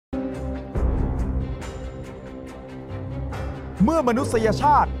เมื่อมนุษยช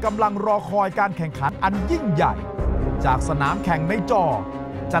าติกำลังรอคอยการแข่งขันอันยิ่งใหญ่จากสนามแข่งในจอ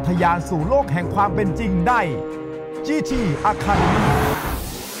จะทะยานสู่โลกแห่งความเป็นจริงได้ GT Academy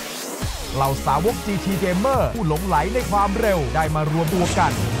เหล่าสาวก GT Gamer ผู้หลงไหลในความเร็วได้มารวมตัวกั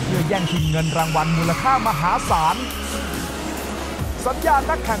นเพื่อแย่งชิงเงินรางวัลมูลค่ามหาศาลสัญญา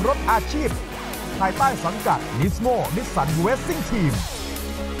นักแข่งรถอาชีพภายใต้สังกัด Nismo Racing Team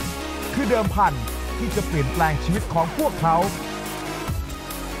คือเดิมพันที่จะเปลี่ยนแปลงชีวิตของพวกเขา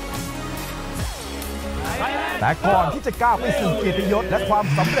แต่ก่อนที่จะก้าวไปสู่เกียรติยศและความ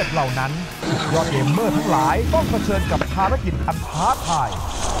สำเร็จเหล่านั้นยอดเกมเมอร์ทั้งหลายต้องเผชิญกับภารกิจอันท้าทาย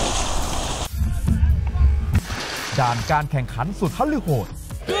ด่านการแข่งขันสุดฮลิโหด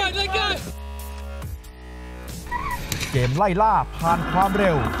เกมไล่ล่าผ่านความเ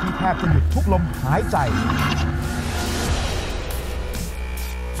ร็วที่แทบจะหยุดทุกลมหายใจ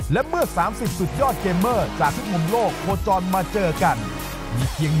และเมื่อ30สุดยอดเกมเมอร์จากทุกมุมโลกโคจรมาเจอกันมี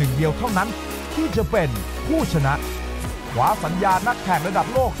เพียงหนึ่งเดียวเท่านั้นที่จะเป็นผู้ชนะคว้าสัญญานักแข่งระดับ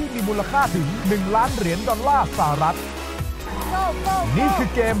โลกที่มีมูลค่าถึง$1 ล้านสหรัฐนี่คือ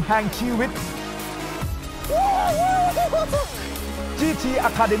เกมแห่งชีวิต GT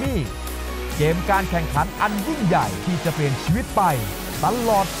Academy เกมการแข่งขันอันยิ่งใหญ่ที่จะเปลี่ยนชีวิตไปต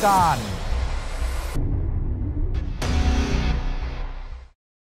ลอดกาล